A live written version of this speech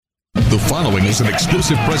The following is an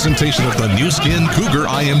exclusive presentation of the new skin Cougar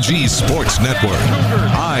IMG Sports Network.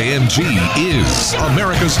 IMG is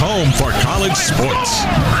America's home for college sports.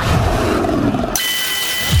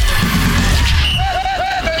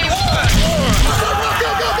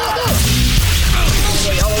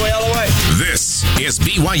 This is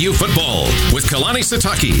BYU football with Kalani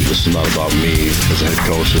Sitake. This is not about me as a head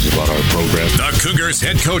coach. This is about our program. The Cougars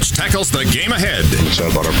head coach tackles the game ahead. I'm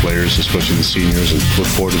excited about our players, especially the seniors, and look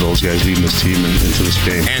forward to those guys leading this team into this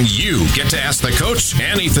game. And you get to ask the coach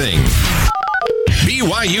anything.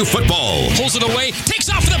 BYU football. Pulls it away, takes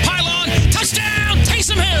off for the pylon. Touchdown,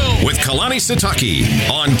 Taysom Hill. With Kalani Sitake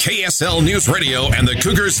on KSL News Radio and the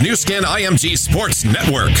Cougars New Skin IMG Sports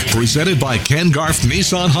Network. Presented by Ken Garff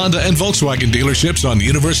Nissan, Honda, and Volkswagen dealerships on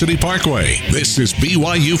University Parkway. This is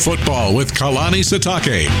BYU football with Kalani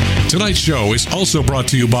Sitake. Tonight's show is also brought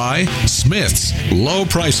to you by Smith's. Low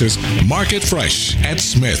prices, market fresh at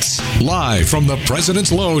Smith's. Live from the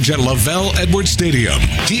President's Loge at Lavelle Edwards Stadium.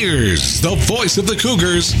 Here's the voice of the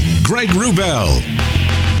Cougars, Greg Wrubell.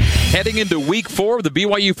 Heading into week 4 of the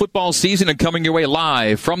BYU football season and coming your way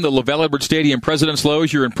live from the Lavelle Edwards Stadium, President's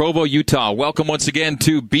Loge here in Provo, Utah. Welcome once again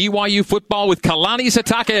to BYU football with Kalani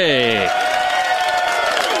Sitake.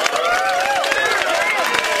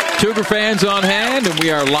 Cougar fans on hand, and we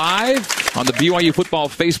are live on the BYU Football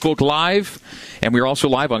Facebook Live, and we're also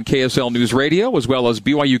live on KSL News Radio, as well as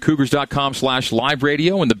BYUCougars.com/live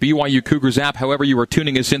radio and the BYU Cougars app. However you are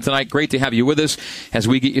tuning us in tonight, great to have you with us as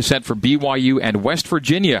we get you set for BYU and West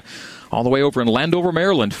Virginia. All the way over in Landover,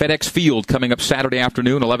 Maryland, FedEx Field coming up Saturday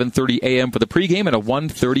afternoon, 11:30 a.m. for the pregame and a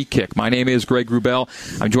 1:30 kick. My name is Greg Wrubell.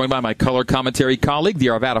 I'm joined by my color commentary colleague, the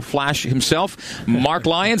Arvada Flash himself, Mark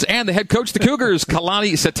Lyons, and the head coach of the Cougars,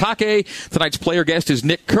 Kalani Sitake. Tonight's player guest is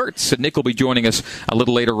Nick Kurtz, and Nick will be joining us a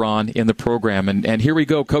little later on in the program. And here we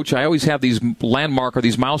go, Coach. I always have these landmark or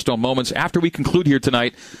these milestone moments. After we conclude here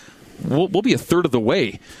tonight, we'll be a third of the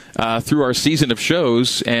way through our season of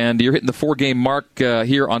shows, and you're hitting the 4-game mark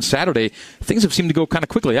here on Saturday. Things have seemed to go kind of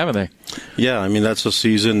quickly, haven't they? Yeah, I mean, that's a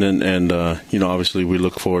season, and obviously we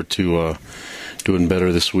look forward to doing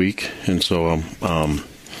better this week. And so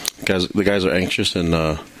the guys are anxious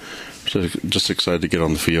and just excited to get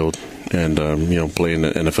on the field and, play in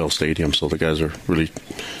the NFL stadium. So the guys are really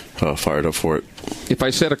fired up for it. If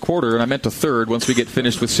I said a quarter and I meant a third once we get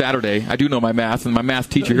finished with Saturday, I do know my math, and my math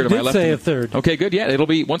teacher here to my left. Say a third. Okay, good. Yeah, it'll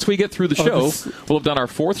be once we get through the show, we'll have done our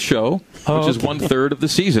 4th show, which is 1/3 of the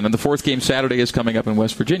season, and the 4th game Saturday is coming up in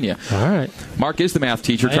West Virginia. All right. Mark is the math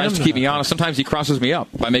teacher, tries to keep me honest. Sometimes he crosses me up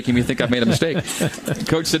by making me think I've made a mistake.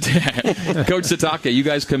 Coach Sitake, you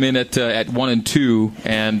guys come in at 1 and 2,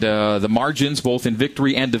 and the margins, both in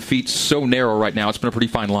victory and defeat, so narrow right now. It's been a pretty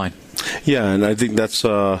fine line. Yeah, and I think that's.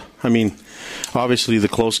 Obviously, the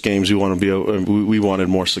close games we wanted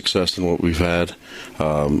more success than what we've had.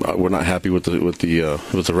 We're not happy with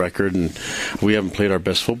the record, and we haven't played our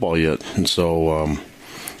best football yet. And so,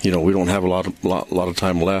 we don't have a lot of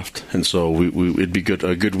time left. And so, it'd be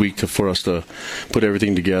a good week for us to put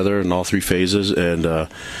everything together in all 3 phases and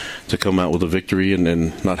to come out with a victory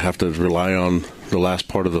and not have to rely on the last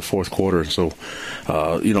part of the 4th quarter. So,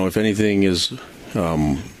 if anything is.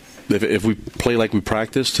 If we play like we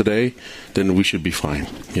practice today, then we should be fine.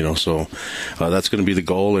 So that's going to be the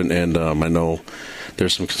goal, and I know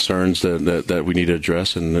there's some concerns that we need to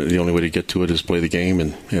address, and the only way to get to it is play the game,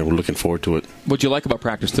 and we're looking forward to it. What'd you like about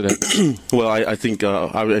practice today? Well, I think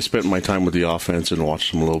I spent my time with the offense and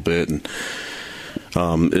watched them a little bit, and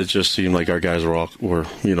it just seemed like our guys were all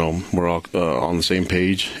on the same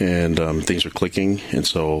page, and things are clicking, and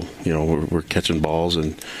so we're catching balls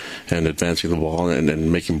and advancing the ball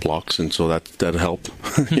and making blocks, and so that helped.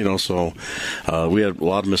 So we had a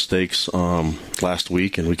lot of mistakes last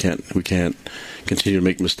week, and we can't continue to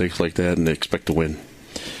make mistakes like that and expect to win.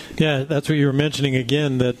 Yeah, that's what you were mentioning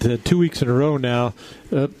again, that 2 weeks in a row now,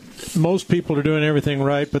 most people are doing everything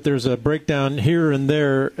right, but there's a breakdown here and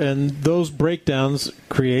there, and those breakdowns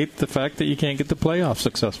create the fact that you can't get the playoffs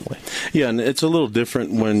successfully. Yeah, and it's a little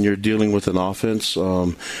different when you're dealing with an offense.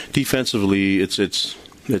 Defensively,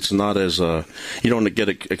 it's not as you don't get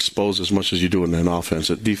exposed as much as you do in an offense.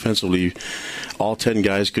 Defensively, all 10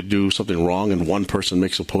 guys could do something wrong, and one person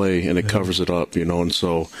makes a play, and it covers it up. And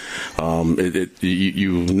so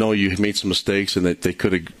you made some mistakes, and that they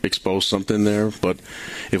could have exposed something there. But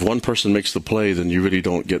if one person makes the play, then you really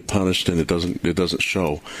don't get punished, and it doesn't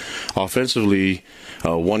show. Offensively,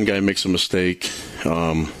 one guy makes a mistake.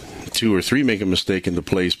 2 or 3 make a mistake, and the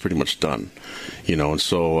play is pretty much done. And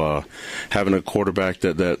so having a quarterback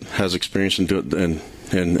that has experience and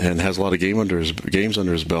has a lot of games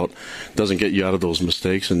under his belt doesn't get you out of those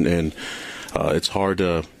mistakes, and it's hard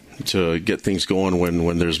to to get things going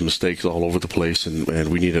when there's mistakes all over the place, and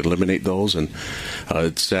we need to eliminate those. And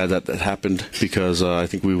it's sad that happened, because I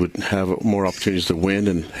think we would have more opportunities to win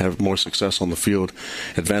and have more success on the field,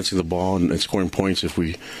 advancing the ball and scoring points if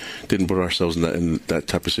we didn't put ourselves in that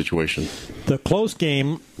type of situation. The close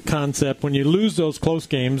game concept, when you lose those close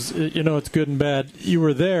games, it's good and bad. You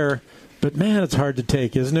were there. But, man, it's hard to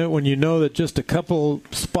take, isn't it, when you know that just a couple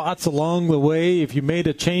spots along the way, if you made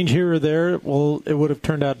a change here or there, well, it would have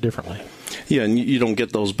turned out differently. Yeah, and you don't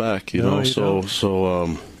get those back, you know.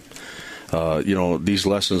 These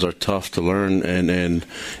lessons are tough to learn. And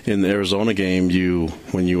in the Arizona game,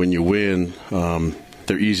 when you win,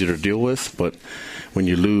 they're easier to deal with. But when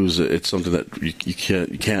you lose, it's something that you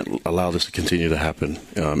can't allow this to continue to happen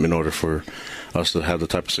in order for us to have the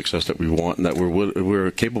type of success that we want and that we're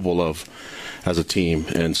capable of as a team.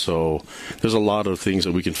 And so there's a lot of things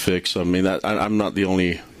that we can fix. I mean, I'm not the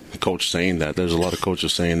only coach saying that. There's a lot of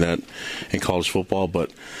coaches saying that in college football,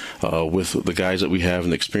 but with the guys that we have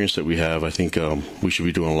and the experience that we have, I think we should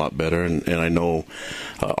be doing a lot better. And I know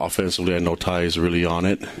offensively, I know Ty is really on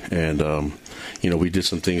it. And, we did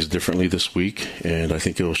some things differently this week, and I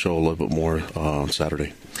think it'll show a little bit more on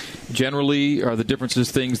Saturday. Generally, are the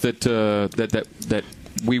differences things that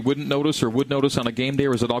we wouldn't notice or would notice on a game day,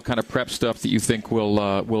 or is it all kind of prep stuff that you think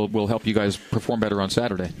will help you guys perform better on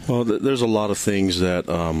Saturday? Well, there's a lot of things that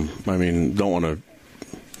don't want to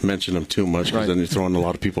mention them too much, because then you're throwing a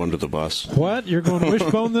lot of people under the bus. What? You're going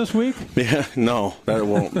wishbone this week? Yeah, no, that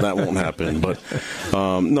won't happen. But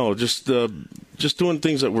no, just doing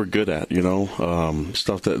things that we're good at,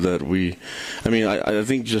 stuff that we. I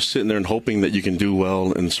think just sitting there and hoping that you can do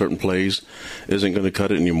well in certain plays isn't going to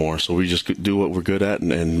cut it anymore. So we just do what we're good at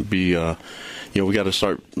and be. We got to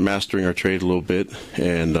start mastering our trade a little bit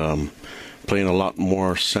and playing a lot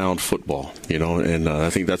more sound football, and I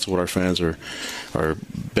think that's what our fans are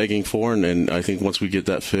begging for, and I think once we get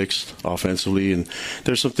that fixed offensively, and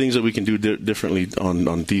there's some things that we can do differently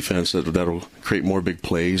on defense that'll create more big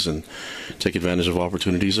plays and take advantage of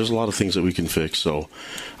opportunities. There's a lot of things that we can fix. So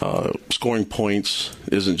scoring points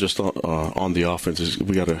isn't just on the offense.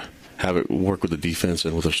 We got to have it work with the defense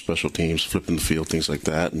and with our special teams, flipping the field, things like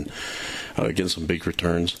that, and getting some big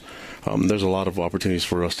returns. There's a lot of opportunities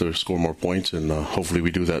for us to score more points, and hopefully we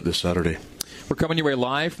do that this Saturday. We're coming your way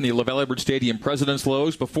live from the LaVell Edwards Stadium President's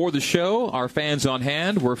Loge. Before the show, our fans on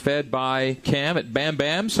hand were fed by Cam at Bam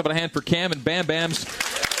Bam's. How about a hand for Cam and Bam Bam's?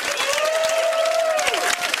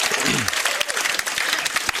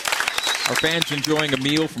 Our fans enjoying a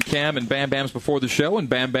meal from Cam and Bam Bam's before the show, and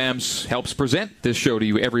Bam Bam's helps present this show to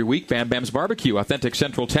you every week. Bam Bam's Barbecue, authentic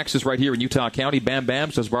Central Texas right here in Utah County. Bam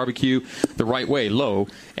Bam's does barbecue the right way, low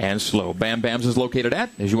and slow. Bam Bam's is located at,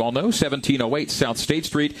 as you all know, 1708 South State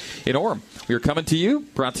Street in Orem. We are coming to you,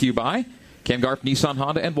 brought to you by Ken Garff, Nissan,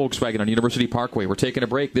 Honda, and Volkswagen on University Parkway. We're taking a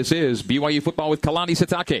break. This is BYU Football with Kalani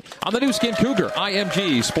Sitake on the new Skin Cougar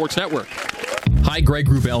IMG Sports Network. Hi, Greg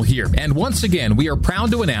Wrubell here, and once again, we are proud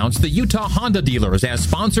to announce the Utah Honda dealers as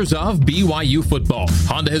sponsors of BYU football.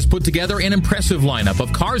 Honda has put together an impressive lineup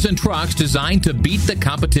of cars and trucks designed to beat the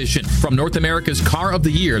competition. From North America's Car of the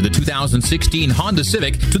Year, the 2016 Honda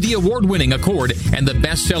Civic, to the award-winning Accord and the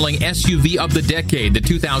best-selling SUV of the decade, the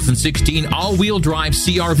 2016 all-wheel drive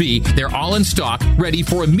CR-V, they're all in stock, ready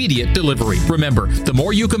for immediate delivery. Remember, the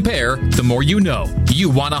more you compare, the more you know. You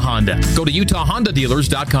want a Honda. Go to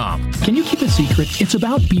UtahHondaDealers.com. Can you keep a secret? It's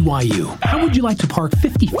about BYU. How would you like to park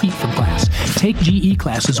 50 feet from class? Take GE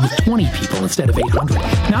classes with 20 people instead of 800.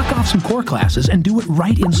 Knock off some core classes and do it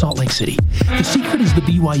right in Salt Lake City. The secret is the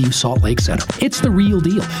BYU Salt Lake Center. It's the real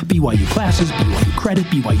deal. BYU classes, BYU credit,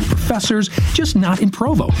 BYU professors, just not in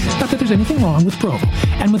Provo. Not that there's anything wrong with Provo.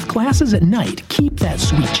 And with classes at night, keep that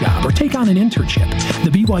sweet job or take on an internship. The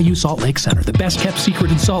BYU Salt Lake Center, the best kept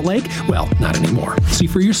secret in Salt Lake? Well, not anymore. See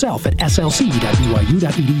for yourself at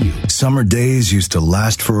slc.byu.edu. Summer days used to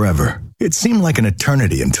last forever. It seemed like an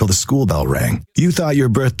eternity until the school bell rang. You thought your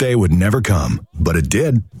birthday would never come, but it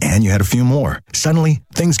did, and you had a few more. Suddenly,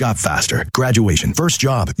 things got faster. Graduation, first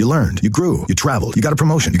job, you learned, you grew, you traveled, you got a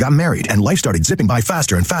promotion, you got married, and life started zipping by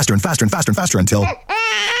faster and faster and faster and faster and faster until...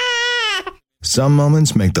 Some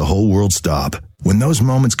moments make the whole world stop. When those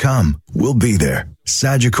moments come, we'll be there.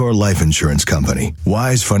 Sagicor Life Insurance Company.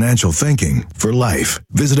 Wise financial thinking for life.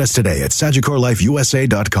 Visit us today at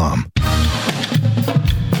SagicorLifeUSA.com.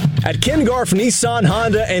 At Ken Garff Nissan,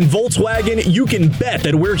 Honda, and Volkswagen, you can bet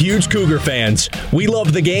that we're huge Cougar fans. We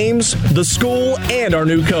love the games, the school, and our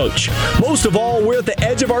new coach. Most of all, we're at the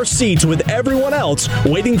edge of our seats with everyone else,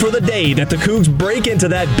 waiting for the day that the Cougs break into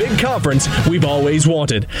that big conference we've always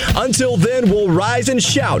wanted. Until then, we'll rise and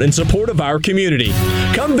shout in support of our community.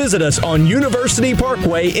 Come visit us on University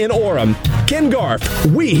Parkway in Orem. Ken Garff,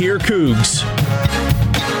 we hear Cougs.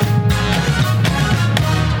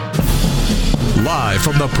 Live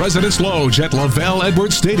from the President's Lodge at LaVell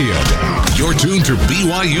Edwards Stadium, you're tuned to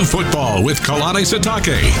BYU football with Kalani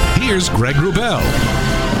Sitake. Here's Greg Wrubell.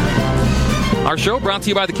 Our show brought to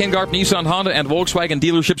you by the Ken Garff Nissan, Honda, and Volkswagen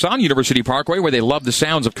dealerships on University Parkway, where they love the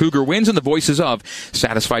sounds of Cougar wins and the voices of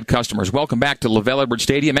satisfied customers. Welcome back to LaVell Edwards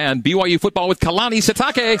Stadium and BYU football with Kalani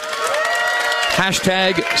Sitake.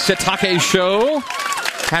 Hashtag Sitake Show.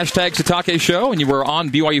 Hashtag Sitake Show, and you were on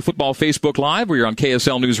BYU Football Facebook Live, where you're on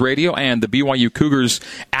KSL News Radio and the BYU Cougars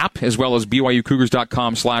app, as well as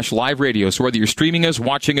BYUCougars.com/live radio. So whether you're streaming us,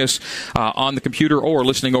 watching us on the computer, or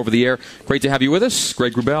listening over the air, great to have you with us.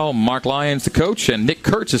 Greg Wrubell, Mark Lyons, the coach, and Nick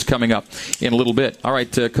Kurtz is coming up in a little bit. All right,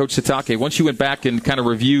 Coach Sitake, once you went back and kind of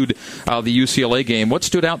reviewed the UCLA game, what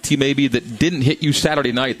stood out to you maybe that didn't hit you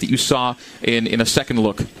Saturday night that you saw in a second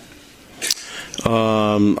look?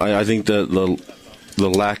 I think that the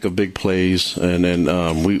lack of big plays, and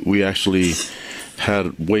then we actually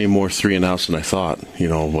had way more 3 and outs than I thought,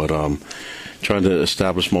 but trying to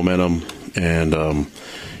establish momentum, and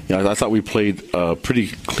I thought we played a pretty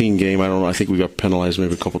clean game. I think we got penalized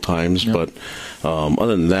maybe a couple times, but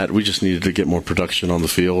other than that, we just needed to get more production on the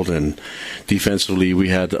field, and defensively we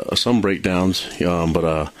had some breakdowns,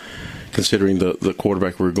 but considering the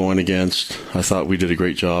quarterback we were going against, I thought we did a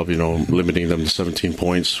great job, limiting them to 17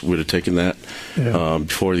 points. We'd have taken that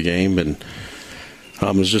before the game, and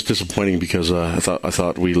it was just disappointing because I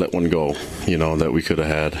thought we let one go, that we could have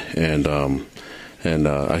had, and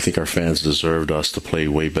I think our fans deserved us to play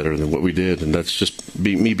way better than what we did, and that's just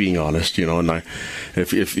me being honest, And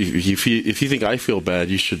if you think I feel bad,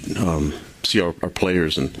 you should see our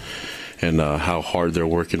players and how hard they're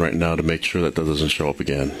working right now to make sure that doesn't show up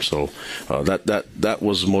again. So that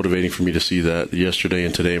was motivating for me to see that yesterday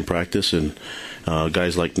and today in practice. And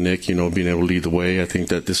guys like Nick, being able to lead the way. I think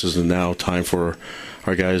that this is now time for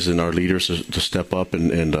our guys and our leaders to step up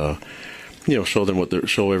and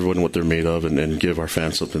show everyone what they're made of, and give our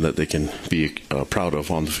fans something that they can be proud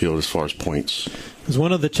of on the field as far as points. Because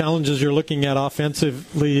one of the challenges you're looking at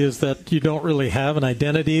offensively is that you don't really have an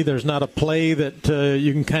identity. There's not a play that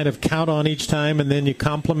you can kind of count on each time, and then you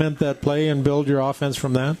complement that play and build your offense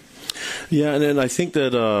from that. Yeah, and then I think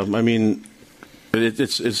that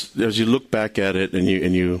it's as you look back at it and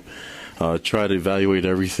you try to evaluate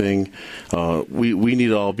everything, we need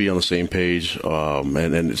to all be on the same page, and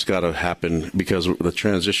it's got to happen because the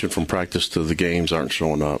transition from practice to the games aren't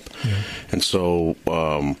showing up. Yeah. And so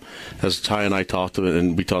as Ty and I talked to it,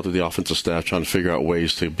 and we talked to the offensive staff trying to figure out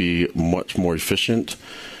ways to be much more efficient,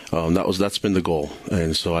 that's been the goal.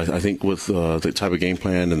 And so I think with the type of game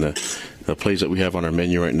plan and the plays that we have on our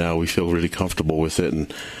menu right now, we feel really comfortable with it.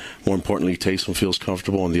 And more importantly, Taysom feels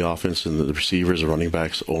comfortable in the offense, and the receivers, the running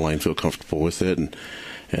backs, O-line feel comfortable with it, and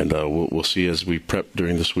we'll see as we prep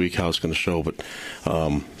during this week how it's going to show. But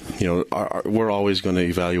we're always going to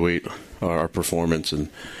evaluate our performance and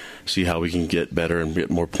see how we can get better and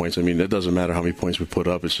get more points. I mean, it doesn't matter how many points we put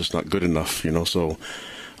up; it's just not good enough, So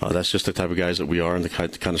that's just the type of guys that we are and the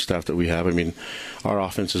kind of staff that we have. I mean, our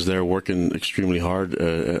offense is there working extremely hard,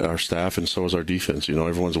 our staff, and so is our defense.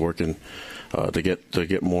 Everyone's working to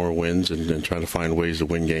get more wins and try to find ways to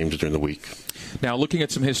win games during the week. Now, looking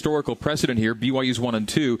at some historical precedent here, BYU's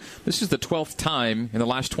 1-2. This is the 12th time in the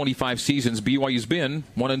last 25 seasons BYU's been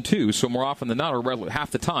 1-2. So more often than not, or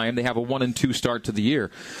half the time, they have a 1-2 start to the year.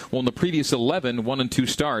 Well, in the previous 11 1-2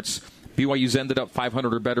 starts, BYU's ended up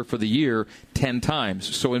 500 or better for the year 10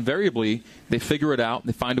 times. So invariably, they figure it out.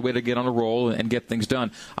 They find a way to get on a roll and get things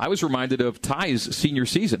done. I was reminded of Ty's senior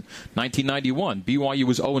season, 1991. BYU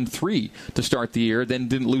was 0-3 to start the year, then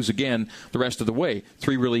didn't lose again the rest of the way.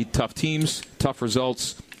 3 really tough teams, tough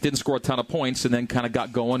results, didn't score a ton of points, and then kind of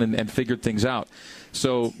got going and figured things out.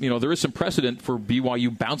 So, there is some precedent for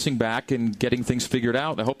BYU bouncing back and getting things figured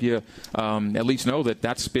out. I hope you at least know that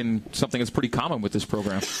that's been something that's pretty common with this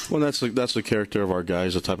program. Well, that's the character of our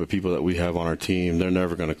guys, the type of people that we have on our team. They're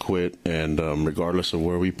never going to quit, and regardless of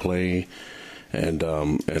where we play and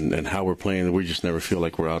how we're playing, we just never feel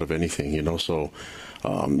like we're out of anything, So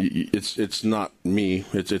it's not me.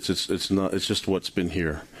 It's just what's been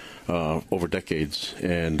here over decades,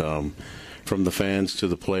 and from the fans to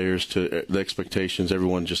the players to the expectations.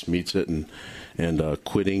 Everyone just meets it, and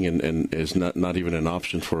quitting and is not even an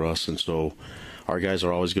option for us. And so our guys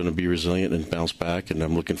are always going to be resilient and bounce back, and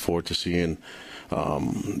I'm looking forward to seeing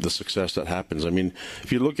the success that happens. I mean,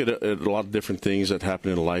 if you look at a lot of different things that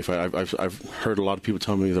happen in life, I've heard a lot of people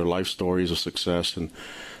tell me their life stories of success and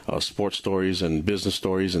sports stories and business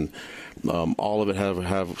stories, and all of it have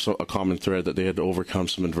a common thread that they had to overcome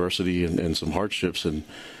some adversity and some hardships, and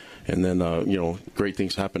then great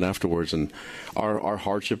things happen afterwards. And our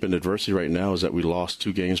hardship and adversity right now is that we lost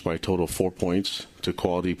 2 games by a total of 4 points to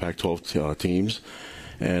quality Pac-12 teams,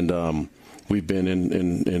 and we've been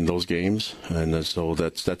in those games, and so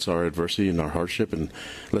that's our adversity and our hardship, and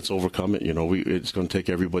let's overcome it. It's going to take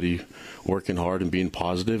everybody working hard and being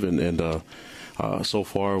positive, and so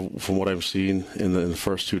far, from what I've seen in the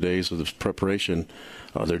first 2 days of this preparation,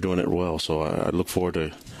 they're doing it well. So I look forward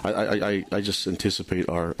to. I just anticipate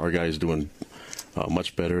our guys doing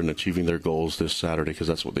much better and achieving their goals this Saturday, because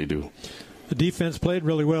that's what they do. The defense played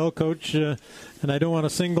really well, Coach, and I don't want to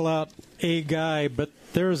single out a guy, but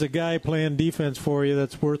there's a guy playing defense for you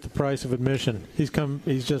that's worth the price of admission. He's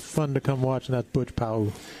just fun to come watch, and that's Butch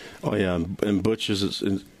Pau. Oh yeah, and Butch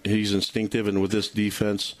he's instinctive, and with this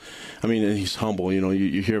defense, I mean, and he's humble.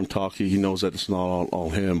 You hear him talk, he knows that it's not all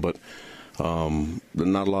him, but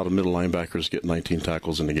not a lot of middle linebackers get 19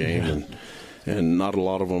 tackles in the game, and not a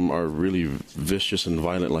lot of them are really vicious and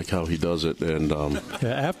violent like how he does it. And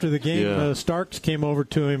after the game, Starks came over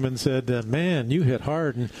to him and said, "Man, you hit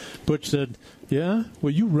hard." And Butch said, "Yeah,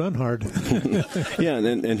 well, you run hard." Yeah,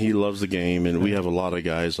 and he loves the game, and we have a lot of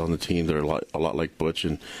guys on the team that are a lot like Butch,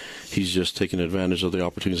 and he's just taking advantage of the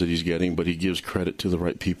opportunities that he's getting, but he gives credit to the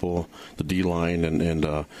right people, the D-line, and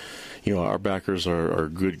our backers are a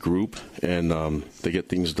good group, and they get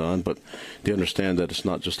things done, but they understand that it's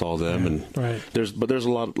not just all them. And right. There's a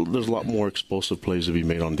lot more explosive plays to be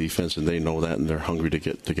made on defense, and they know that, and they're hungry to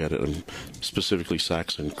get it, and specifically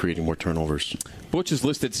sacks and creating more turnovers. Butch is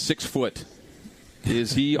listed 6 foot.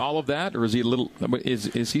 Is he all of that, or is he a little?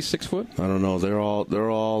 Is he 6 foot? I don't know. They're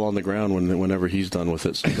all on the ground whenever he's done with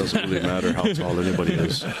it, so it doesn't really matter how tall anybody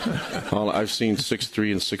is. I've seen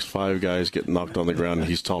 6'3" and 6'5" guys get knocked on the ground, and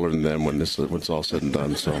he's taller than them when it's all said and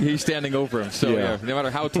done. So he's standing over him. So yeah, no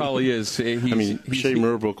matter how tall he is, Shea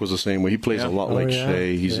Murbrook was the same way. He plays a lot like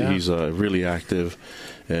Shea. He's really active,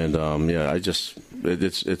 and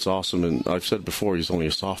it's awesome. And I've said before, he's only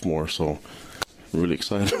a sophomore, so. Really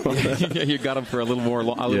excited about that. Yeah, you got him for a little more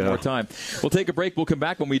time. We'll take a break. We'll come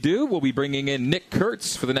back. When we do, we'll be bringing in Nick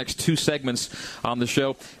Kurtz for the next 2 segments on the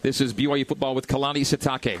show. This is BYU Football with Kalani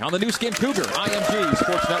Sitake on the new Skin Cougar, IMG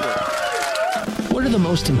Sports Network. What are the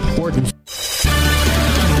most important?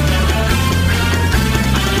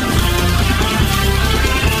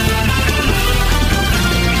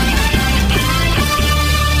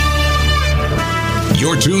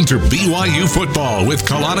 You're tuned to BYU Football with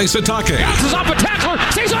Kalani Sitake. Bounces off a tackler,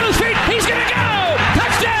 stays on his feet, he's going to go!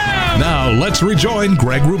 Touchdown! Now let's rejoin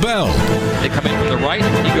Greg Wrubell. They come in from the right,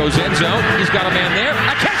 he goes end zone, he's got a man there,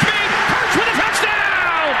 a catch made, Kurtz with a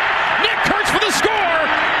touchdown! Nick Kurtz for the score!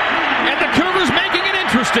 And the Cougars making it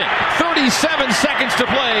interesting. 37 seconds to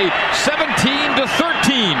play,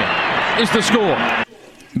 17-13 is the score.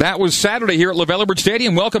 That was Saturday here at LaVell Edwards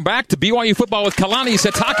Stadium. Welcome back to BYU Football with Kalani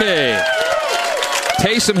Sitake.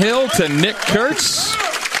 Taysom Hill to Nick Kurtz.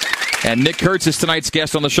 And Nick Kurtz is tonight's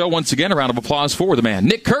guest on the show. Once again, a round of applause for the man.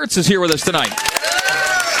 Nick Kurtz is here with us tonight.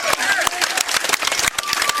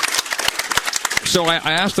 So I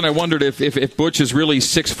asked and I wondered if Butch is really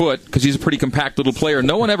 6 foot, because he's a pretty compact little player.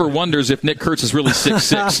 No one ever wonders if Nick Kurtz is really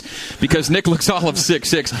 6'6", because Nick looks all of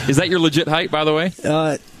 6'6". Is that your legit height, by the way?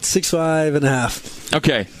 6'5.5".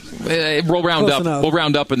 Okay. We'll round Close up. enough. We'll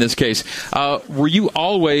round up in this case. Were you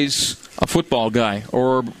always a football guy,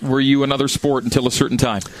 or were you another sport until a certain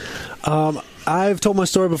time? I've told my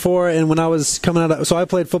story before, and when I was coming out, so I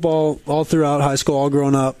played football all throughout high school, all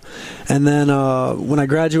growing up, and then when I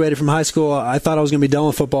graduated from high school, I thought I was going to be done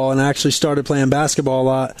with football, and I actually started playing basketball a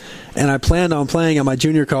lot, and I planned on playing at my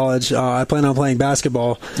junior college. I planned on playing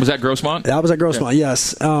basketball. Was that Grossmont? That was at Grossmont,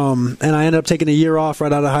 yes. And I ended up taking a year off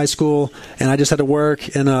right out of high school, and I just had to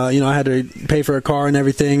work, and I had to pay for a car and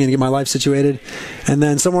everything and get my life situated. And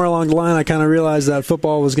then somewhere along the line, I kind of realized that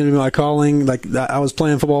football was going to be my calling. Like, I was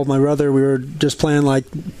playing football with my brother. We were just playing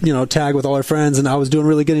tag with all our friends, and I was doing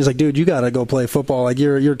really good. He's like, dude, you got to go play football. Like,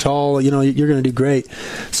 you're tall, you're going to do great.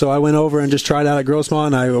 So I went over and just tried out at Grossmont,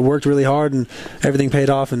 and I worked really hard, and everything paid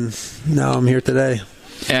off, and now I'm here today.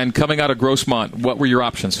 And coming out of Grossmont, what were your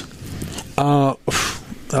options?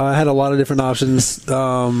 I had a lot of different options.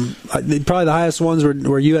 Probably the highest ones were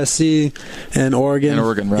USC and Oregon.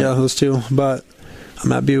 Right? Yeah, those two. But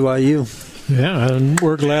I'm at BYU. Yeah, and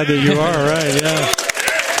we're glad that you are, right, yeah.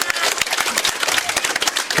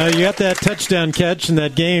 You got that touchdown catch in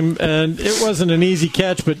that game, and it wasn't an easy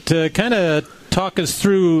catch, but kind of talk us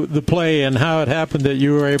through the play and how it happened that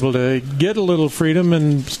you were able to get a little freedom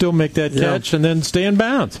and still make that catch and then stay in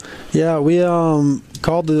bounds. Yeah, we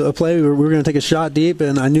called a play. We were going to take a shot deep,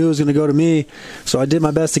 and I knew it was going to go to me, so I did my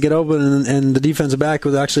best to get open, and the defensive back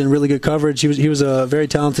was actually in really good coverage. He was a very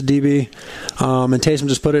talented DB, and Taysom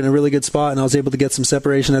just put it in a really good spot, and I was able to get some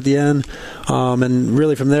separation at the end, and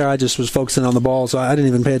really from there I just was focusing on the ball, so I didn't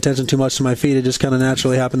even pay attention too much to my feet. It just kind of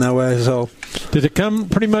naturally happened that way. So, did it come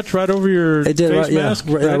pretty much right over your face mask?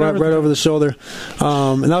 Right over the shoulder,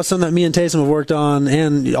 and that was something that me and Taysom have worked on,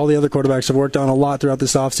 and all the other quarterbacks have worked on a lot throughout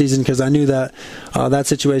this offseason, because I knew that that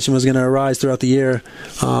situation was going to arise throughout the year,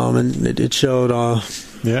 and it showed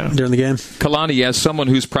during the game. Kalani, as someone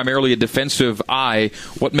who's primarily a defensive eye,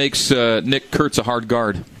 what makes Nick Kurtz a hard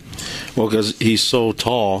guard? Well, because he's so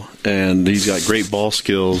tall, and he's got great ball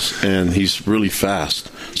skills, and he's really fast.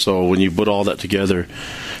 So when you put all that together,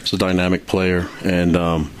 it's a dynamic player,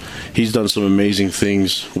 and he's done some amazing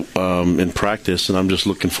things in practice, and I'm just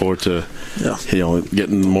looking forward to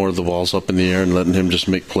getting more of the balls up in the air and letting him just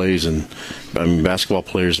make plays. And I mean, basketball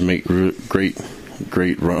players make great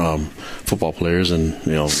football players, and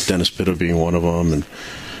Dennis Pitta being one of them, and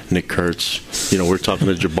Nick Kurtz. We're talking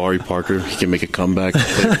to Jabari Parker. He can make a comeback,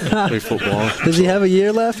 play football. Does he have a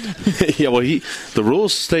year left? Yeah, well, the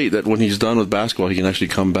rules state that when he's done with basketball, he can actually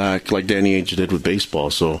come back like Danny Ainge did with baseball.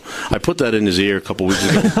 So I put that in his ear a couple weeks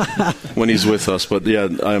ago when he's with us. But yeah,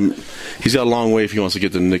 he's got a long way if he wants to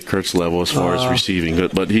get to Nick Kurtz level as far as receiving.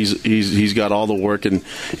 But he's got all the work, and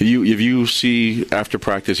if you see after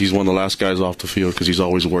practice, he's one of the last guys off the field because he's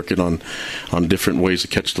always working on different ways to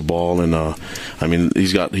catch the ball. And I mean,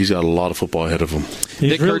 he's got a lot of football ahead of him.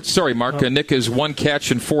 Nick Kurtz, Mark. Nick is 1 catch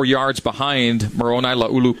and 4 yards behind Moroni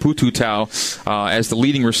Laulu-Pututau as the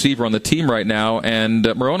leading receiver on the team right now. And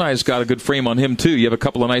Moroni's got a good frame on him, too. You have a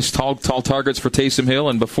couple of nice tall targets for Taysom Hill.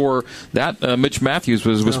 And before that, Mitch Matthews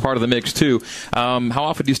was part of the mix, too. How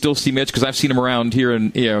often do you still see Mitch? Because I've seen him around here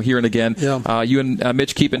and again. Yeah. You and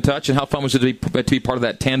Mitch keep in touch. And how fun was it to be part of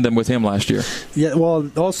that tandem with him last year? Yeah, well,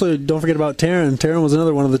 also, don't forget about Taryn. Taryn was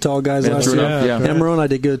another one of the tall guys last year. And Moroni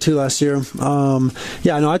did good too last year.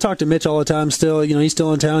 I talk to Mitch all the time still. He's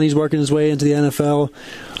still in town. He's working his way into the NFL.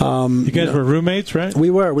 You guys were roommates, right? We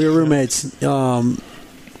were roommates.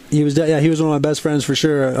 He was one of my best friends for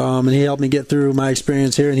sure, and he helped me get through my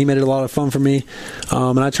experience here, and he made it a lot of fun for me.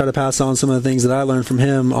 And I try to pass on some of the things that I learned from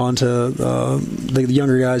him onto the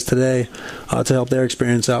younger guys today to help their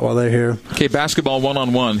experience out while they're here. Okay, basketball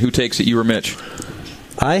one-on-one. Who takes it, you or Mitch?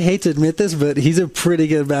 I hate to admit this, but he's a pretty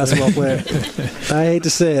good basketball player. I hate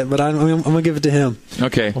to say it, but I'm going to give it to him.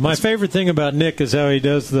 Okay. Well, my favorite thing about Nick is how he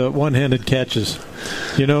does the one-handed catches.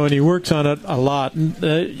 And he works on it a lot.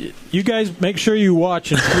 You guys make sure you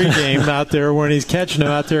watch in pregame out there when he's catching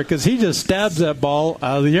them out there, because he just stabs that ball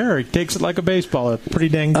out of the air. He takes it like a baseball. It's pretty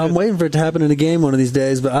dang good. I'm waiting for it to happen in a game one of these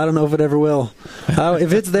days, but I don't know if it ever will.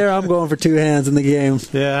 If it's there, I'm going for 2 hands in the game.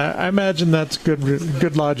 Yeah, I imagine that's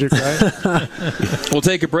good logic, right? We'll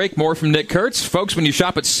take a break. More from Nick Kurtz. Folks, when you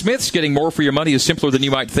shop at Smith's, getting more for your money is simpler than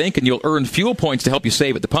you might think, and you'll earn fuel points to help you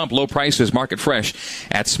save at the pump. Low prices, market fresh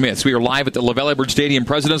at Smith's. We are live at the LaVell Edwards Stadium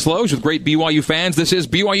President's Loge with great BYU fans. This is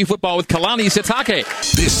BYU Football with Kalani Sitake.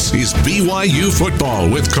 This is BYU Football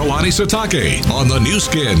with Kalani Sitake on the new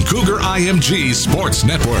skin Cougar IMG Sports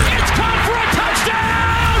Network. It's time for a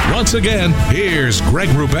touchdown! Once again, here's Greg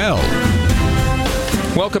Wrubell.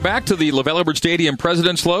 Welcome back to the LaVell Edwards Stadium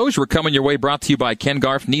President's Loge. We're coming your way, brought to you by Ken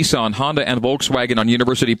Garff, Nissan, Honda, and Volkswagen on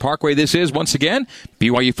University Parkway. This is, once again,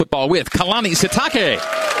 BYU Football with Kalani Sitake.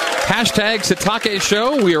 Hashtag Sitake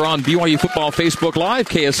Show. We are on BYU Football Facebook Live,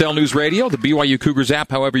 KSL News Radio, the BYU Cougars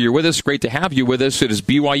app. However you're with us, great to have you with us. It is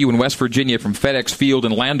BYU in West Virginia from FedEx Field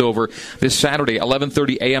in Landover this Saturday,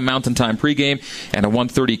 11:30 a.m. Mountain Time pregame and a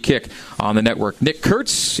 1:30 kick on the network. Nick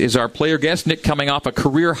Kurtz is our player guest. Nick coming off a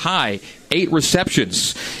career high 8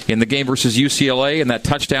 receptions in the game versus UCLA and that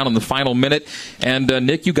touchdown in the final minute. And,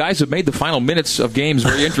 Nick, you guys have made the final minutes of games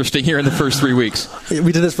very interesting here in the first 3 weeks.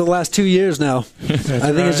 We did this for the last 2 years now. I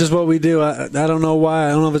think it's just what we do. I don't know why.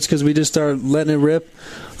 I don't know if it's because we just started letting it rip.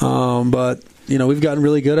 But we've gotten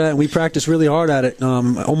really good at it, and we practice really hard at it.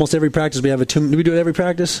 Almost every practice we have we do it every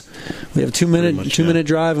practice. We have a 2 minute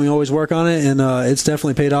drive, and we always work on it, and it's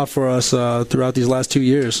definitely paid off for us throughout these last 2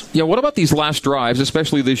 years. Yeah, what about these last drives,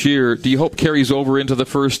 especially this year? Do you hope carries over into the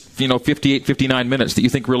first 58, 59 minutes that you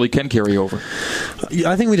think really can carry over?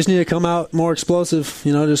 I think we just need to come out more explosive,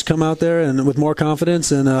 just come out there and with more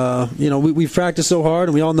confidence. And, we've practiced so hard,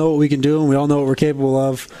 and we all know what we can do, and we all know what we're capable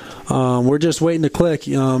of. We're just waiting to click.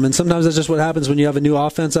 And sometimes that's just what happens when you have a new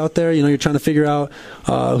offense out there. You're trying to figure out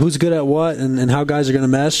who's good at what and how guys are going to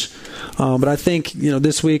mesh. But I think,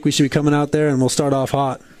 this week we should be coming out there, and we'll start off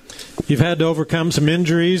hot. You've had to overcome some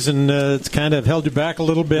injuries, and it's kind of held you back a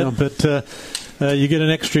little bit, but you get an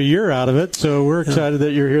extra year out of it, so we're excited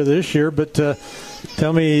that you're here this year. But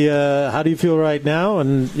tell me, how do you feel right now?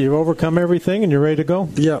 And you've overcome everything, and you're ready to go?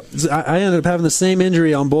 Yeah, I ended up having the same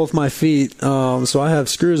injury on both my feet, so I have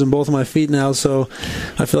screws in both of my feet now, so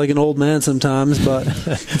I feel like an old man sometimes, but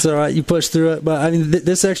it's all right. You push through it. But, I mean,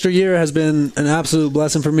 this extra year has been an absolute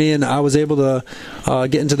blessing for me, and I was able to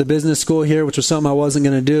get into the business school here, which was something I wasn't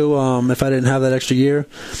going to do if I didn't have that extra year.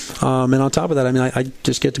 And on top of that, I mean, I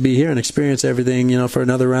just get to be here and experience everything, for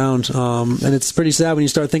another round. And it's pretty sad when you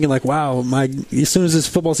start thinking, like, wow, as soon as this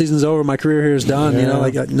football season's over, my career here is done.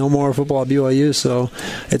 No more football at BYU. So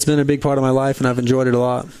it's been a big part of my life, and I've enjoyed it a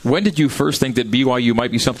lot. When did you first think that BYU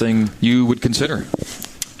might be something you would consider?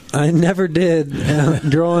 I never did.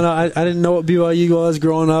 Growing up, I didn't know what BYU was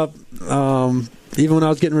growing up. Even when I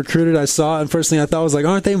was getting recruited, I saw it, and first thing I thought was, like,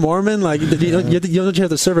 aren't they Mormon? Like, don't you have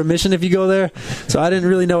to serve a mission if you go there? So I didn't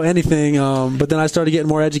really know anything, but then I started getting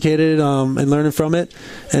more educated and learning from it.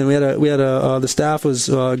 And the staff was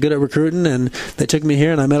good at recruiting, and they took me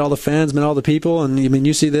here, and I met all the fans, met all the people, and I mean,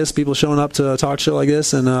 you see this, people showing up to a talk show like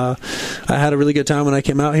this, and I had a really good time when I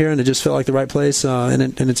came out here, and it just felt like the right place, and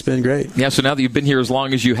it's been great. Yeah. So now that you've been here as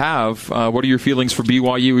long as you have, what are your feelings for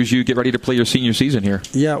BYU as you get ready to play your senior season here?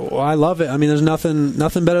 Yeah, well, I love it. I mean, there's nothing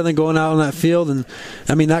better than going out on that field, and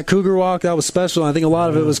I mean, that Cougar walk, that was special. I think a lot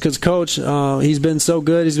of it was because Coach, he's been so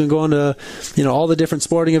good. He's been going to all the different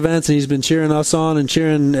sporting events, and he's been cheering us on and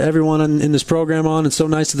cheering everyone in this program on, and so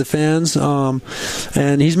nice to the fans.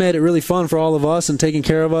 And he's made it really fun for all of us and taking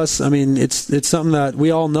care of us. I mean, it's something that we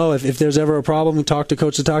all know. If there's ever a problem, we talk to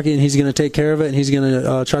Coach Sataki, and he's going to take care of it, and he's going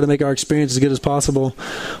to try to make our experience as good as possible.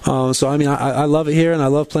 So I mean, I love it here, and I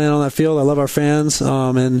love playing on that field. I love our fans,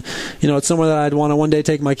 and it's somewhere that I'd want to one day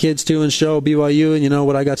take my kids to and show BYU and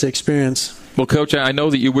what I got to experience. Well, Coach, I know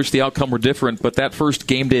that you wish the outcome were different, but that first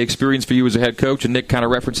game day experience for you as a head coach, and Nick kind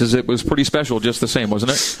of references it, was pretty special just the same,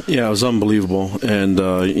 wasn't it? Yeah, it was unbelievable. And,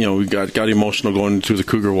 we got emotional going through the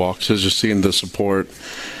Cougar walks, just seeing the support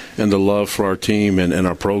and the love for our team and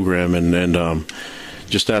our program, and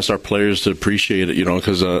just asked our players to appreciate it,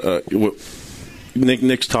 because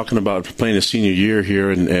Nick's talking about playing a senior year here,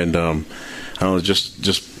 and I don't know,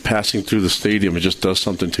 just passing through the stadium, it just does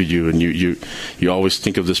something to you, and you always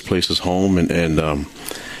think of this place as home, and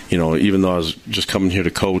even though I was just coming here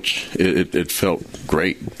to coach, it felt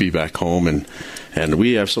great to be back home, and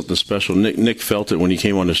we have something special. Nick felt it when he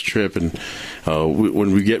came on this trip, and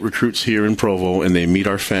when we get recruits here in Provo and they meet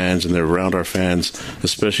our fans and they're around our fans,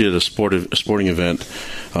 especially at a sporting event,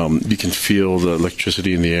 you can feel the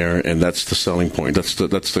electricity in the air, and that's the selling point. That's the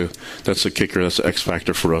kicker. That's the X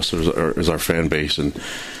factor for us as our fan base, and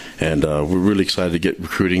we're really excited to get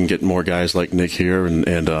recruiting, get more guys like Nick here,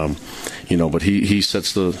 but he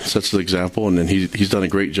sets the example, and then he's done a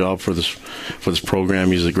great job for this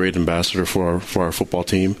program. He's a great ambassador for our football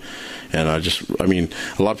team, and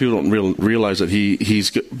a lot of people don't realize that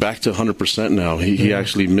he's back to 100% now. He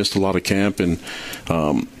actually missed a lot of camp, and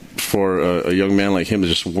for a young man like him to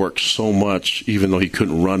just work so much, even though he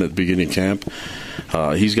couldn't run at the beginning of camp,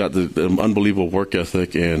 he's got the unbelievable work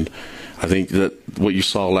ethic, and I think that what you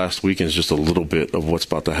saw last weekend is just a little bit of what's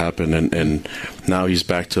about to happen, and now he's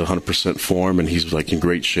back to 100% form, and he's like in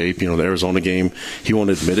great shape. The Arizona game, he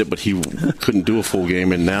won't admit it, but he couldn't do a full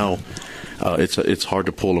game, and now it's hard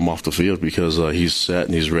to pull him off the field because he's set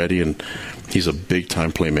and he's ready, and he's a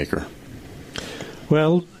big-time playmaker.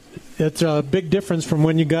 Well, it's a big difference from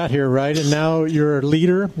when you got here, right? And now you're a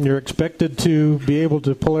leader. You're expected to be able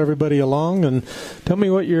to pull everybody along. And tell me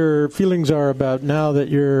what your feelings are about now that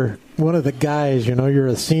you're one of the guys. You're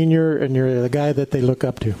a senior and you're the guy that they look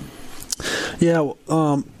up to. Yeah,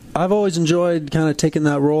 I've always enjoyed kind of taking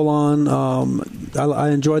that role on. I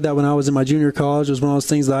enjoyed that when I was in my junior college. It was one of those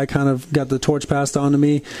things that I kind of got the torch passed on to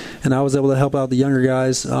me, and I was able to help out the younger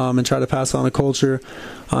guys and try to pass on a culture.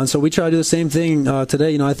 And so we try to do the same thing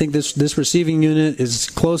today. I think this receiving unit is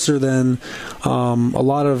closer than a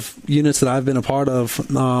lot of units that I've been a part of,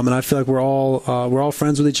 and I feel like we're all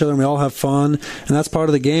friends with each other and we all have fun, and that's part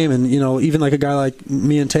of the game. And even like a guy like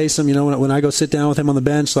me and Taysom, when I go sit down with him on the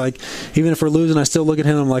bench, like even if we're losing, I still look at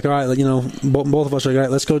him. I'm like, all right, both of us are like, all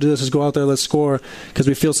right, let's go do this. Let's go out there, let's score, because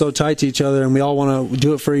we feel so tight to each other and we all want to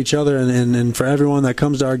do it for each other and for everyone that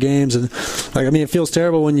comes to our games. And it feels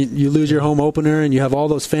terrible when you lose your home opener and you have all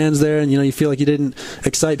those fans there, and you feel like you didn't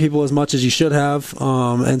excite people as much as you should have.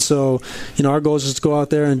 And so our goal is just to go out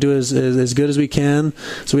there and do as good as we can.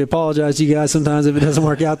 So we apologize to you guys sometimes if it doesn't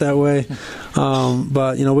work out that way.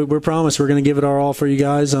 But we're promised we're going to give it our all for you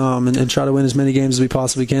guys, and try to win as many games as we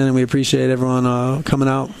possibly can. And we appreciate everyone coming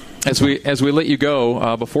out. As we let you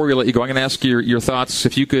go, before we let you go, I'm going to ask your thoughts.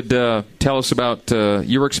 If you could tell us about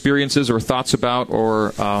your experiences or thoughts about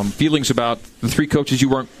or feelings about the three coaches you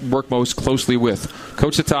work most closely with: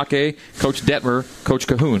 Coach Sitake, Coach Detmer, Coach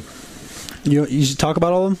Cahoon. You should talk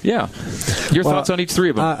about all of them? Yeah. Your thoughts on each three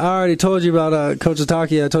of them. I already told you about Coach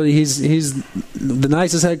Sitake. I told you he's the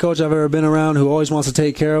nicest head coach I've ever been around, who always wants to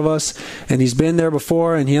take care of us. And he's been there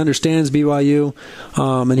before, and he understands BYU,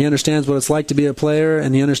 and he understands what it's like to be a player,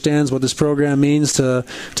 and he understands what this program means to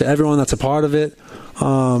everyone that's a part of it.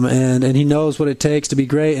 And he knows what it takes to be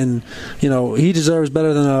great, and he deserves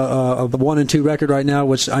better than a 1-2 record right now,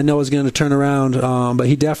 which I know is going to turn around. But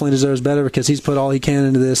he definitely deserves better because he's put all he can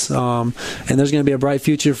into this. And there's going to be a bright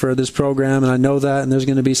future for this program, and I know that. And there's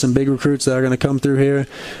going to be some big recruits that are going to come through here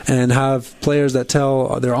and have players that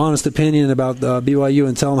tell their honest opinion about BYU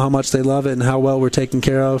and tell them how much they love it and how well we're taken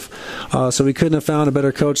care of. So we couldn't have found a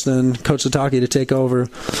better coach than Coach Sitake to take over.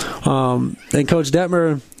 And Coach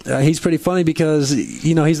Detmer, he's pretty funny because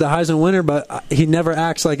he's the Heisman winner, but he never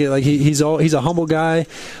acts like it. Like he's a humble guy.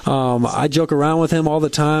 I joke around with him all the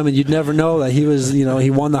time, and you'd never know that he was he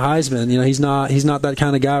won the Heisman. He's not that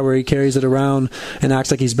kind of guy where he carries it around and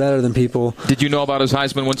acts like he's better than people. Did you know about his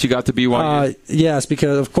Heisman once you got to BYU? Yes,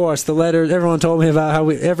 because of course the letters. Everyone told me about how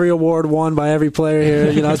every award won by every player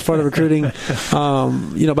here. As part of recruiting.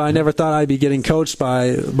 But I never thought I'd be getting coached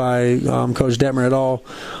by Coach Detmer at all.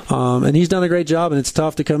 And he's done a great job, and it's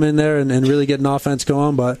tough to come in there and really get an offense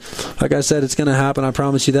going, but like I said, it's going to happen. I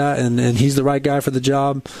promise you that. And he's the right guy for the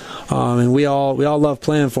job. And we all love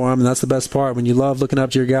playing for him, and that's the best part. When you love looking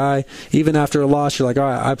up to your guy, even after a loss, you're like, all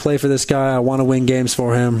right, I play for this guy. I want to win games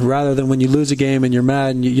for him. Rather than when you lose a game and you're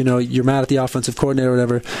mad and you're mad at the offensive coordinator or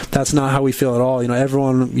whatever. That's not how we feel at all.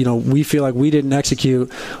 Everyone, we feel like we didn't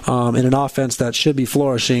execute in an offense that should be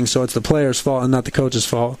flourishing. So it's the player's fault and not the coach's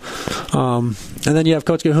fault. And then you have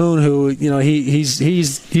Coach Cahoon, who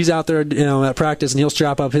he's out there at practice, and he'll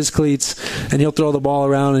strap up his cleats and he'll throw the ball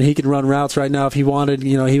around, and he can run routes right now if he wanted.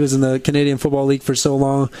 He was in the Canadian Football League for so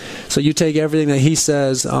long. So you take everything that he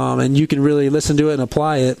says and you can really listen to it and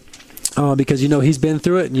apply it. Because he's been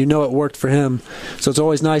through it and it worked for him. So it's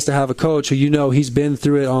always nice to have a coach who he's been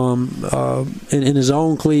through it in his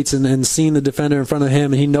own cleats and seen the defender in front of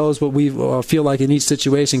him, and he knows what we feel like in each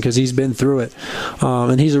situation because he's been through it.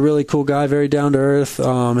 And he's a really cool guy, very down to earth,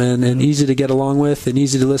 and easy to get along with and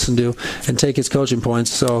easy to listen to and take his coaching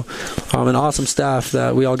points. So an awesome staff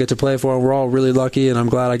that we all get to play for. We're all really lucky, and I'm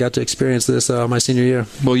glad I got to experience this my senior year.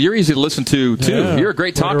 Well, you're easy to listen to too. Yeah. You're a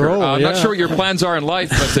great talker. I'm not sure what your plans are in life,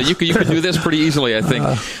 but you can do this pretty easily, I think.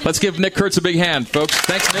 Let's give Nick Kurtz a big hand, folks.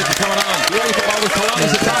 Thanks, Nick, for coming on. BYU Football with Kalani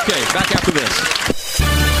Sitake. Back after this.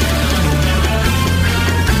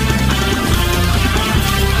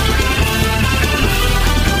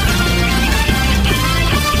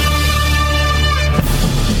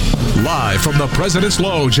 Live from the President's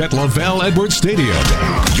Lodge at LaVell Edwards Stadium,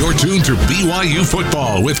 you're tuned to BYU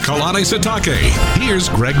Football with Kalani Sitake. Here's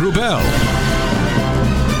Greg Wrubell.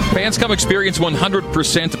 Fans come experience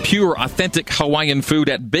 100% pure, authentic Hawaiian food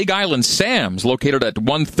at Big Island Sam's, located at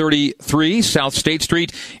 133 South State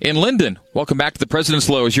Street in Linden. Welcome back to the President's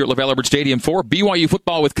Loge here at LaVell Edwards Stadium for BYU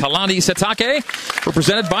Football with Kalani Sitake. We're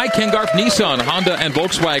presented by Ken Garff Nissan, Honda, and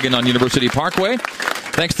Volkswagen on University Parkway.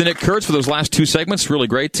 Thanks to Nick Kurtz for those last two segments. Really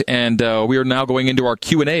great. And we are now going into our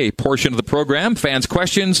Q&A portion of the program. Fans'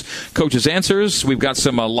 questions, coaches' answers. We've got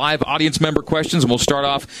some live audience member questions, and we'll start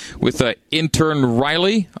off with intern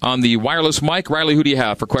Riley on the wireless mic. Riley, who do you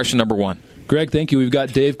have for question number one? Greg, thank you. We've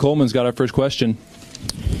got Dave Coleman's got our first question.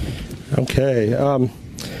 Okay.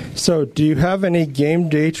 So do you have any game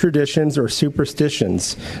day traditions or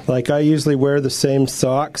superstitions? Like, I usually wear the same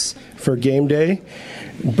socks for game day,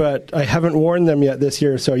 but I haven't worn them yet this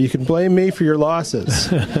year, so you can blame me for your losses.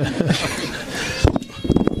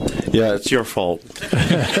 Yeah, it's your fault.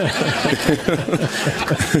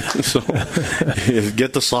 So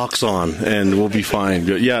get the socks on, and we'll be fine.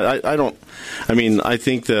 Yeah, I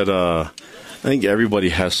think that I think everybody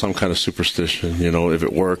has some kind of superstition, if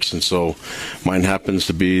it works. And so mine happens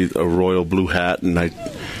to be a royal blue hat, and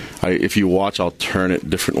if you watch, I'll turn it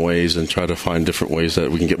different ways and try to find different ways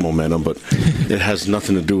that we can get momentum. But it has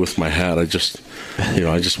nothing to do with my hat. I just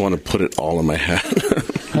want to put it all in my hat.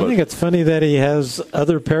 I think it's funny that he has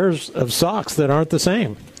other pairs of socks that aren't the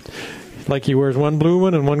same. Like he wears one blue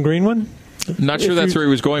one and one green one. Not sure that's where he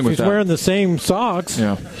was going with that. If he's wearing the same socks,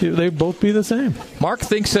 they'd both be the same. Mark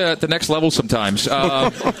thinks at the next level sometimes. The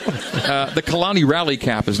Kalani Rally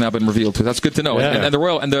cap has now been revealed too. That's good to know. Yeah. And the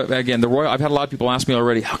Royal, the Royal. I've had a lot of people ask me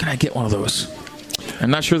already, how can I get one of those? I'm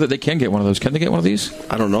not sure that they can get one of those. Can they get one of these?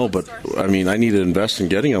 I don't know, but I need to invest in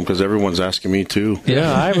getting them because everyone's asking me too.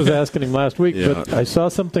 Yeah, I was asking him last week, but I saw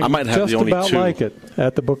something just about like it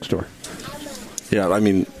at the bookstore. Yeah, But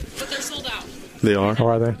they're sold out. They are?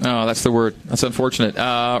 Or are they? Oh, that's the word. That's unfortunate.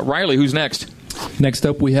 Riley, who's next? Next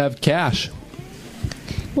up, we have Cash.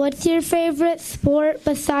 What's your favorite sport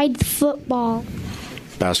besides football?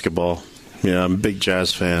 Basketball. Yeah, I'm a big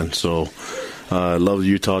Jazz fan, so I love the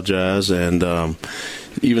Utah Jazz, and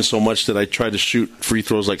even so much that I tried to shoot free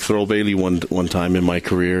throws like Thurl Bailey one time in my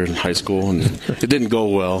career in high school, and it didn't go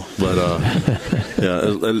well. But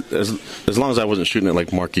as long as I wasn't shooting it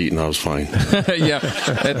like Mark Eaton, I was fine. Yeah,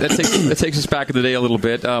 that takes us back in the day a little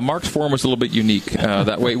bit. Mark's form was a little bit unique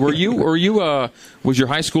that way. Was your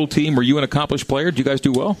high school team? Were you an accomplished player? Did you guys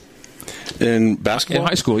do well? In basketball? In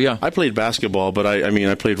high school, yeah. I played basketball, but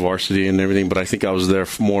I played varsity and everything, but I think I was there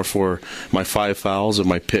more for my 5 fouls and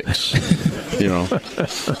my picks.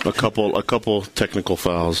 A couple technical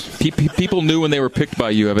fouls. People knew when they were picked by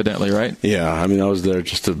you, evidently, right? Yeah, I was there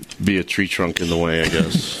just to be a tree trunk in the way, I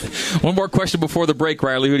guess. One more question before the break,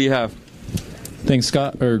 Riley. Who do you have? Thanks,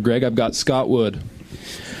 Greg. I've got Scott Wood.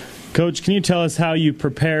 Coach, can you tell us how you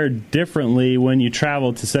prepare differently when you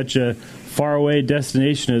travel to such a faraway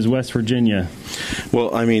destination as West Virginia?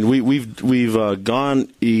 Well, we've gone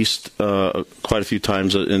east quite a few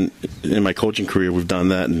times in my coaching career. We've done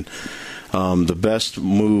that, and the best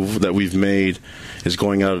move that we've made is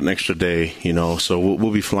going out an extra day. So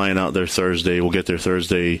we'll be flying out there Thursday. We'll get there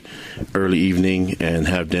Thursday early evening and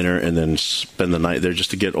have dinner, and then spend the night there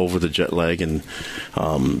just to get over the jet lag. And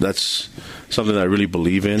that's something that I really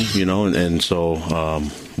believe in, and so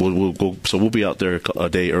we'll go. So we'll be out there a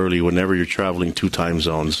day early whenever you're traveling 2 time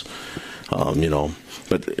zones,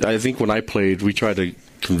 But I think when I played, we tried to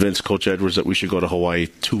convince Coach Edwards that we should go to Hawaii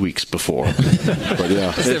 2 weeks before. But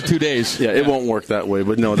yeah, instead of 2 days. Yeah, it won't work that way.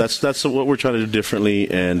 But no, that's what we're trying to do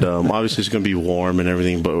differently. And obviously, it's going to be warm and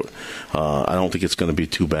everything, but I don't think it's going to be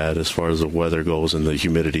too bad as far as the weather goes and the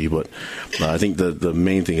humidity. But I think the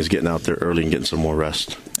main thing is getting out there early and getting some more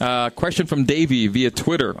rest. Question from Davey via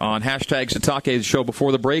Twitter on hashtag Sitake show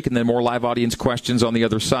before the break, and then more live audience questions on the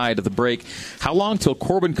other side of the break. How long till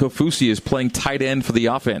Corbin Kofusi is playing tight end for the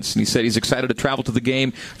offense? And he said he's excited to travel to the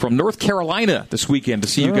game from North Carolina this weekend to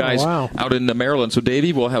see you guys out in Maryland. So,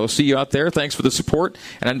 Davey, we'll see you out there. Thanks for the support.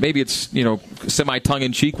 And maybe it's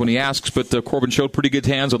semi-tongue-in-cheek when he asks, but Corbin showed pretty good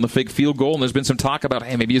hands on the fake field goal, and there's been some talk about,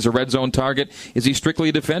 hey, maybe he's a red zone target. Is he strictly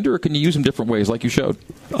a defender, or can you use him different ways like you showed?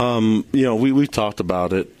 We've talked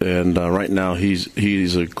about it, and right now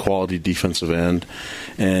he's a quality defensive end,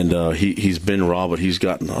 and he's been raw, but he's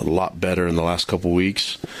gotten a lot better in the last couple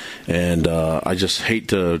weeks, and I just hate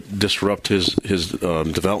to disrupt his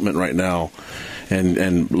development right now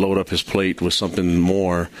and load up his plate with something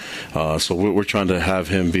more. So we're trying to have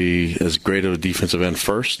him be as great of a defensive end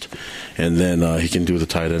first, and then he can do the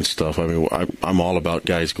tight end stuff. I'm all about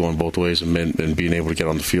guys going both ways and being able to get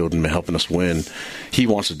on the field and helping us win. He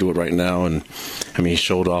wants to do it right now, and he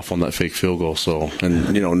showed off on that fake field goal. So,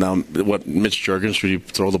 and now what Mitch Juergens, should you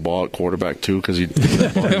throw the ball at quarterback too? Because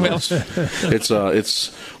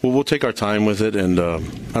we'll take our time with it, and I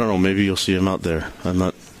don't know, maybe you'll see him out there. I'm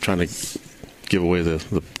not trying to give away the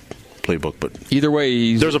playbook, but either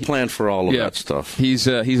way, there's a plan for all of that stuff. He's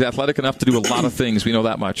athletic enough to do a lot of things. We know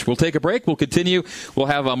that much. We'll take a break. We'll continue. We'll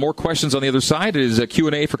have more questions on the other side. It is a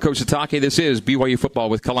Q&A for Coach Sitake. This is BYU Football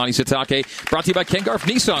with Kalani Sitake, brought to you by Ken Garff,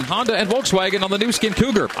 Nissan, Honda, and Volkswagen on the new Skin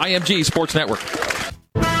Cougar, IMG Sports Network.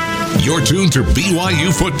 You're tuned to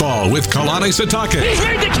BYU Football with Kalani Sitake. He's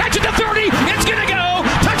ready to catch it to 30. It's going to go.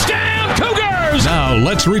 Touchdown, Cougars! Now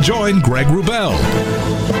let's rejoin Greg Wrubell.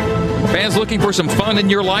 Fans looking for some fun in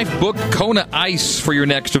your life? Book Kona Ice for your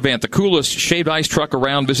next event. The coolest shaved ice truck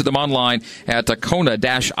around. Visit them online at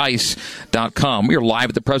kona-ice.com. We are live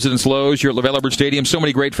at the President's Loge here at LaVell Edwards Stadium. So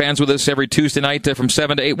many great fans with us every Tuesday night from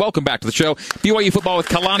 7 to 8. Welcome back to the show. BYU football with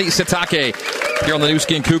Kalani Sitake here on the New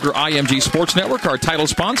Skin Cougar IMG Sports Network. Our title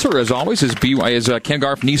sponsor, as always, is Ken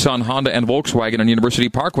Garff Nissan, Honda, and Volkswagen on University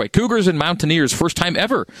Parkway. Cougars and Mountaineers, first time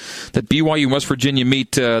ever that BYU and West Virginia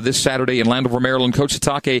meet this Saturday in Landover, Maryland. Coach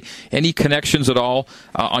Sitake, any connections at all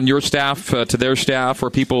on your staff to their staff, or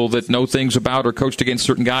people that know things about or coached against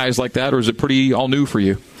certain guys like that, or is it pretty all new for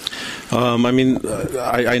you?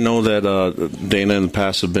 I know that Dana in the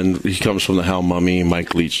past he comes from the Hal Mummy,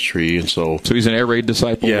 Mike Leach tree, and so he's an air raid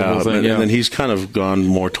disciple. Yeah, of the whole thing, and then he's kind of gone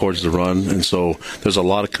more towards the run, and so there's a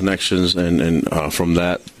lot of connections and from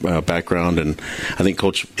that background. And I think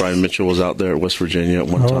Coach Brian Mitchell was out there at West Virginia at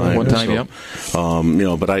one time. Yeah.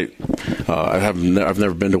 But I've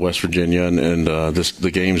never been to West Virginia, and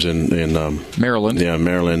the games in Maryland. Yeah,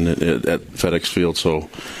 Maryland at FedEx Field. So.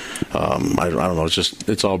 I don't know.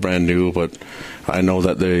 It's all brand new, but I know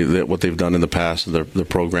that what they've done in the past, their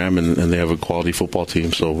program, and they have a quality football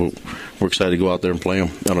team. So we're excited to go out there and play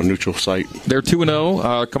them on a neutral site. They're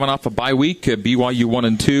 2-0, coming off a bye week. BYU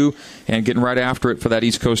 1-2, and getting right after it for that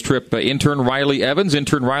East Coast trip. Intern Riley Evans,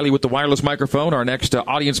 Intern Riley with the wireless microphone. Our next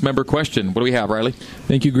audience member question. What do we have, Riley?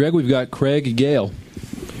 Thank you, Greg. We've got Craig Gale.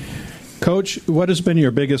 Coach, what has been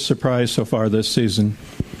your biggest surprise so far this season?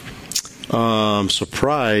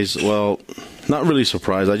 Surprise? Well, not really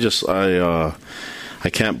surprised. I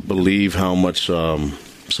can't believe how much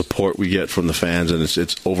support we get from the fans, and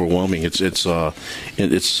it's overwhelming. It's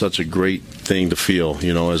such a great thing to feel,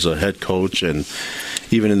 as a head coach, and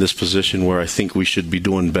even in this position where I think we should be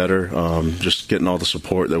doing better. Just getting all the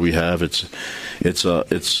support that we have, it's a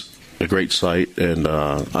great sight, and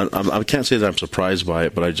I can't say that I'm surprised by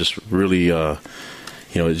it, but I just really.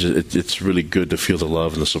 It's really good to feel the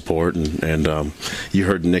love and the support, and you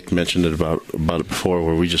heard Nick mention it about it before,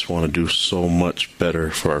 where we just want to do so much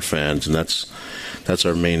better for our fans, and that's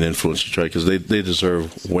our main influence to try, because they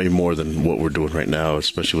deserve way more than what we're doing right now,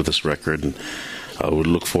 especially with this record, and we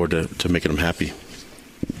look forward to making them happy.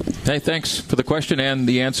 Hey, thanks for the question and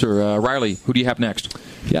the answer. Riley, who do you have next?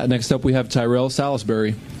 Yeah, next up we have Tyrell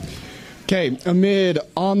Salisbury. Okay, amid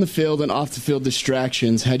on-the-field and off-the-field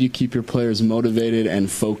distractions, how do you keep your players motivated and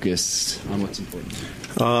focused on what's important?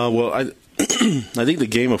 Well, I think the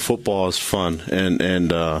game of football is fun,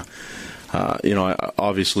 and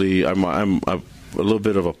obviously I'm a little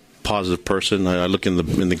bit of a positive person. I look in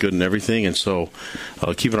the good in everything, and so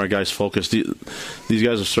keeping our guys focused. These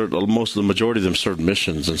guys have served, the majority of them served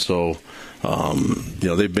missions, and so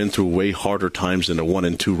they've been through way harder times than a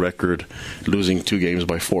 1-2 record, losing 2 games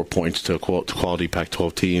by 4 points to quality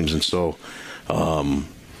Pac-12 teams, and so for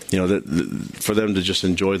them to just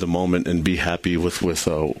enjoy the moment and be happy with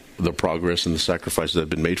the progress and the sacrifices that have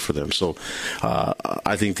been made for them. So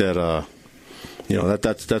I think that.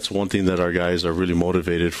 That's one thing that our guys are really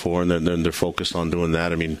motivated for, and then they're focused on doing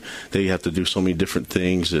that. I mean, they have to do so many different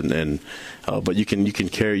things, but you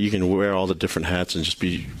can wear all the different hats and just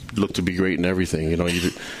look to be great in everything. You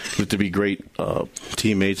look to be great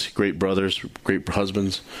teammates, great brothers, great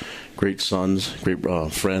husbands, great sons, great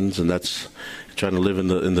friends, and that's trying to live in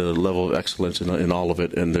the level of excellence in all of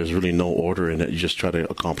it. And there's really no order in it. You just try to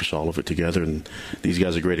accomplish all of it together, and these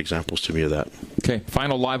guys are great examples to me of that. Okay,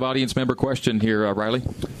 final live audience member question here, Riley.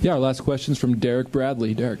 Yeah, our last question is from Derek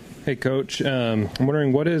Bradley. Derek. Hey, Coach. I'm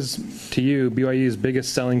wondering, what is, to you, BYU's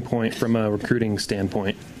biggest selling point from a recruiting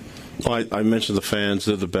standpoint? Well, I mentioned the fans.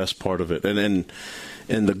 They're the best part of it. And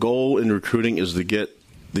the goal in recruiting is to get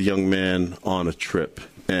the young man on a trip.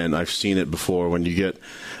 And I've seen it before when you get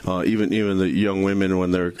even the young women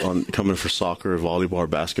when they're coming for soccer, volleyball, or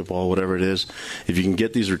basketball, whatever it is. If you can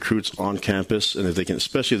get these recruits on campus, and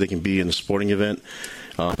especially if they can be in a sporting event,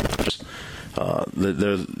 you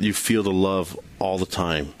feel the love all the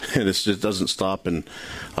time, and it doesn't stop. And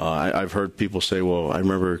I've heard people say, "Well, I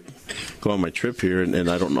remember going on my trip here, and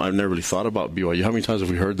I don't know. I've never really thought about BYU." How many times have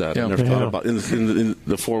we heard that? Yeah. I never thought about in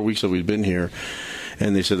the 4 weeks that we've been here.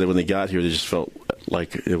 And they said that when they got here, they just felt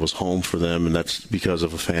like it was home for them, and that's because of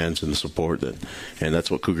the fans and the support and that's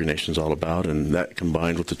what Cougar Nation's all about. And that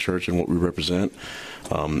combined with the church and what we represent,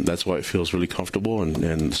 that's why it feels really comfortable,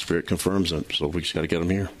 and the Spirit confirms it. So we just got to get them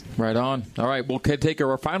here. Right on. All right, we'll take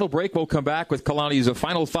our final break. We'll come back with Kalani's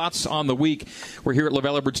final thoughts on the week. We're here at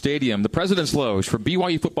LaVell Edwards Stadium, the President's Loge for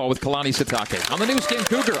BYU football with Kalani Sitake on the New Skin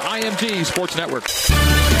Cougar IMG Sports Network.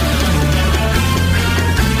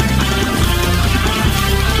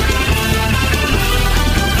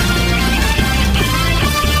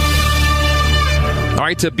 All right,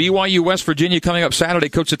 right, to BYU West Virginia coming up Saturday.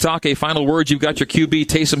 Coach Sitake, final words. You've got your QB,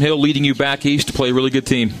 Taysom Hill, leading you back east to play a really good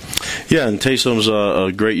team. Yeah, and Taysom's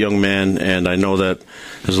a great young man, and I know that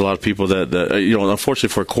there's a lot of people that unfortunately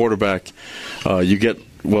for a quarterback, you get.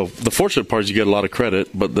 Well, the fortunate part is you get a lot of credit,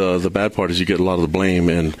 but the bad part is you get a lot of the blame.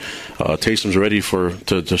 And Taysom's ready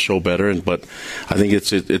to show better, but I think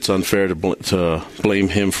it's unfair to blame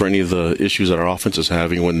him for any of the issues that our offense is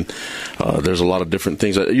having when there's a lot of different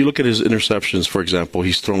things. You look at his interceptions, for example.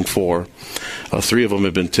 He's thrown 4. 3 of them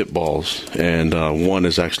have been tip balls, and 1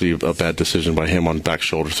 is actually a bad decision by him on back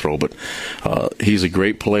shoulder throw. But he's a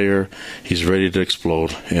great player. He's ready to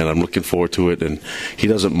explode, and I'm looking forward to it. And he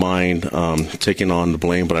doesn't mind taking on the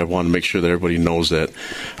blame. But I want to make sure that everybody knows that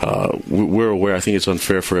we're aware. I think it's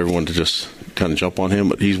unfair for everyone to just kind of jump on him,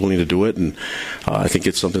 but he's willing to do it, and I think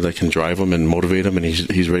it's something that can drive him and motivate him, and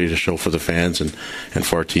he's ready to show for the fans and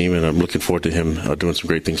for our team, and I'm looking forward to him doing some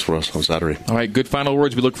great things for us on Saturday. All right, good final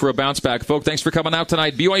words. We look for a bounce back. Folks, thanks for coming out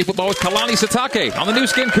tonight. BYU football with Kalani Sitake on the new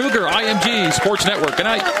Skin Cougar IMG Sports Network. Good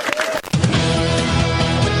night.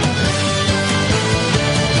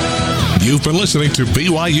 You've been listening to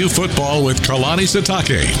BYU Football with Kalani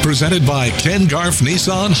Sitake, presented by Ken Garff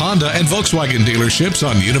Nissan, Honda, and Volkswagen dealerships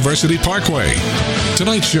on University Parkway.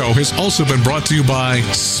 Tonight's show has also been brought to you by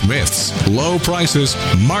Smith's. Low prices,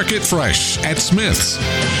 market fresh at Smith's.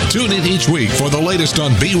 Tune in each week for the latest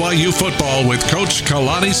on BYU Football with Coach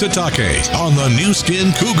Kalani Sitake on the new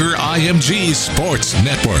Skin Cougar IMG Sports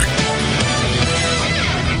Network.